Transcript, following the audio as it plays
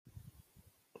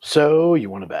So you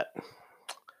want to bet?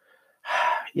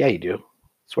 Yeah, you do.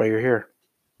 That's why you're here.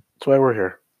 That's why we're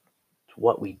here. It's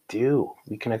what we do.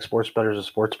 We connect sports bettors to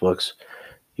sports books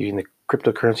using the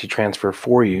cryptocurrency transfer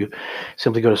for you.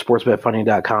 Simply go to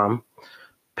sportsbetfunding.com,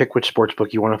 pick which sports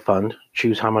book you want to fund,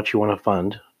 choose how much you want to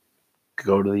fund,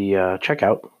 go to the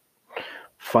checkout,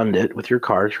 fund it with your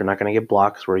cards. You're not going to get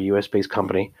blocked because we're a U.S.-based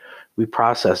company. We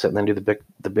process it and then do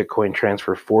the Bitcoin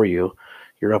transfer for you.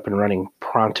 You're up and running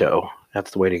pronto.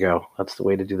 That's the way to go. That's the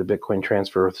way to do the Bitcoin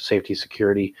transfer with safety,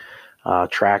 security,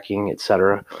 tracking,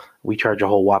 etc. We charge a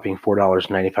whole whopping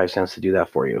 $4.95 to do that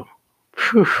for you.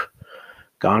 Whew.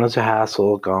 Gone is a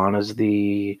hassle. Gone is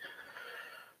the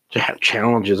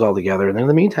challenges altogether. And then in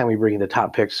the meantime, we bring you the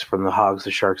top picks from the Hogs,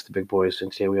 the Sharks, the big boys.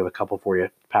 And today we have a couple for you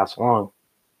to pass along.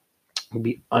 We'll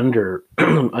be under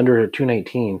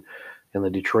 219 in the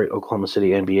Detroit-Oklahoma City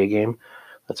NBA game.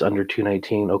 That's under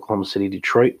 219 Oklahoma City,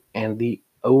 Detroit, and the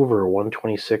over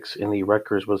 126 in the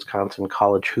Rutgers, Wisconsin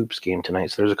college hoops game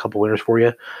tonight. So there's a couple winners for you.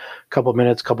 A couple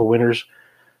minutes, couple winners.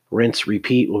 Rinse,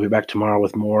 repeat. We'll be back tomorrow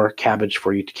with more cabbage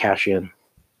for you to cash in.